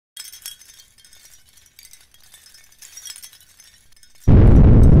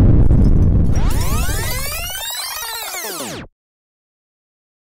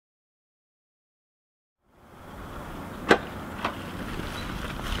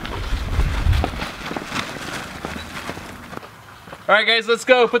Alright guys, let's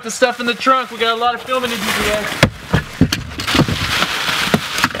go. Put the stuff in the trunk. We got a lot of filming to do today.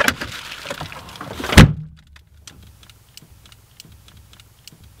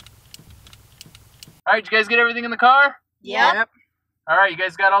 Alright, you guys get everything in the car? Yep. Alright, you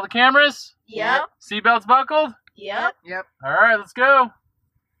guys got all the cameras? Yep. Seatbelts buckled? Yep. Alright, let's go.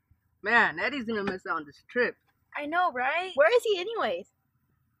 Man, Eddie's gonna miss out on this trip. I know, right? Where is he anyways?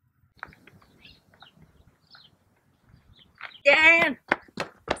 Dan!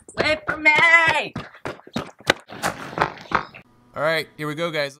 Wait for me! Alright, here we go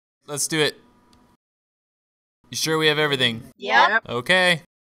guys. Let's do it. You sure we have everything? Yep. Okay.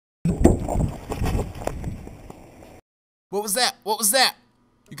 What was that? What was that?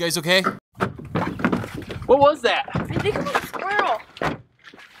 You guys okay? What was that? I think it was a squirrel.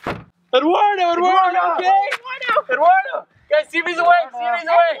 Eduardo, okay? Eduardo! Guys, see if he's awake,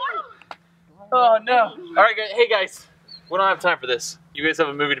 Oh no. Alright guys, hey guys. We don't have time for this. You guys have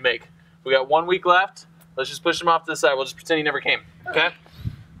a movie to make. We got 1 week left. Let's just push him off to the side. We'll just pretend he never came, okay?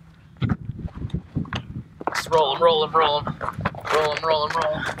 Just roll him. Roll him.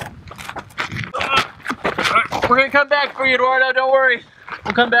 We're gonna come back for you, Eduardo, don't worry.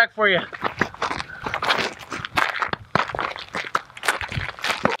 We'll come back for you.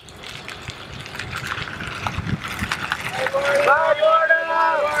 Bye, Eduardo!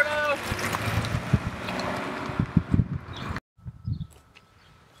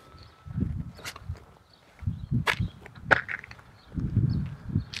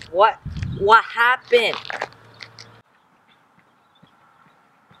 What happened?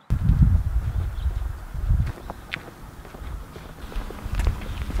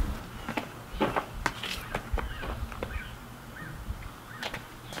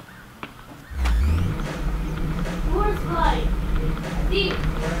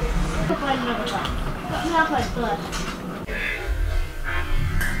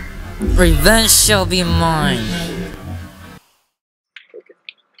 Revenge shall be mine.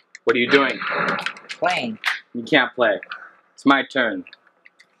 What are you doing? Playing. You can't play. It's my turn.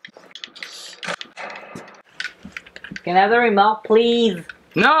 Can I have the remote, please?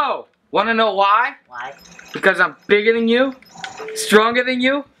 No! Wanna know why? Why? Because I'm bigger than you, stronger than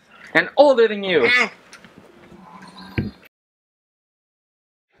you, and older than you.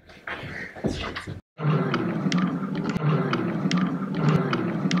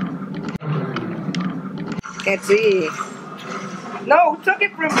 Can't see. No, who took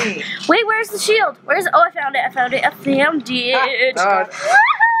it from me? Wait, where's the shield? Oh, I found it. I found it.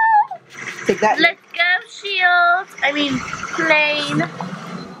 Take that. Let's go, shield. I mean, plane.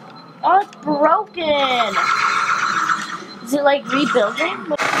 Oh, it's broken. Is it like rebuilding?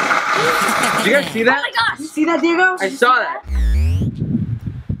 Did you guys see that? Oh my gosh! You see that, Diego? I saw that.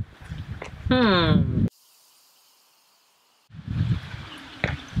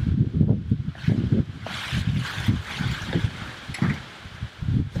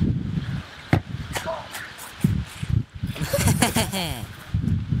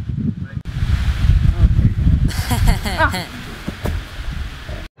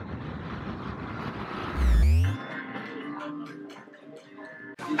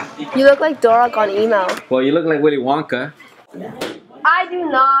 You look like Dorok on email. Well, you look like Willy Wonka. I do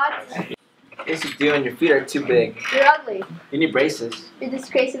not. Yes, you do, and your feet are too big. You're ugly. You need braces. You're a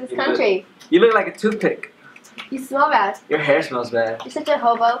disgrace to this country. You look like a toothpick. You smell bad. Your hair smells bad. You're such a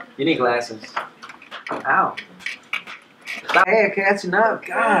hobo. You need glasses. Ow. Hey, okay, that's enough.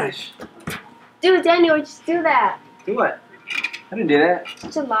 Gosh. Dude, Daniel, just do that. Do what? I didn't do that.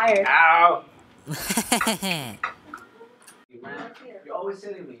 Such a liar. Ow. You're always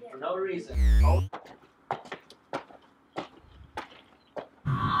sitting me for no reason. Oh.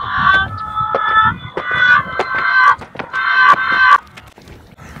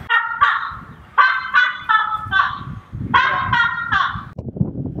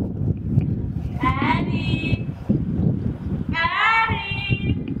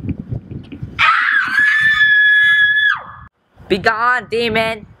 Be gone,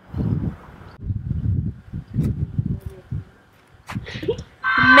 demon!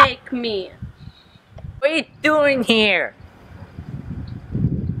 Make me. What are you doing here?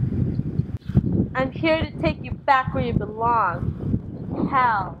 I'm here to take you back where you belong.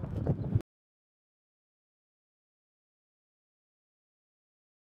 Hell.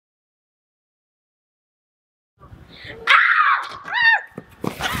 No!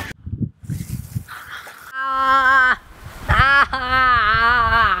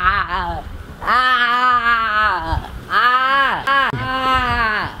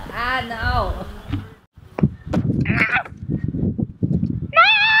 No!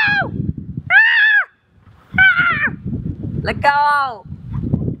 啊 Let go!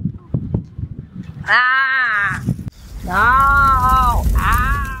 Ah! No! Ah!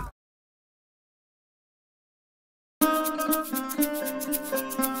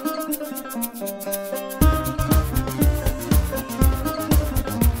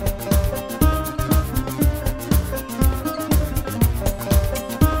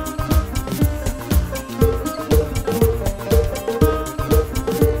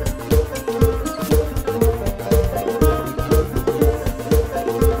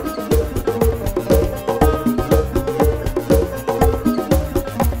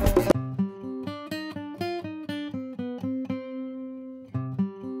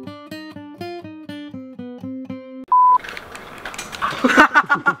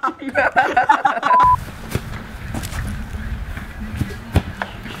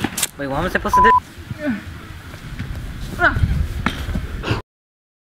 Wait, what am I supposed to do?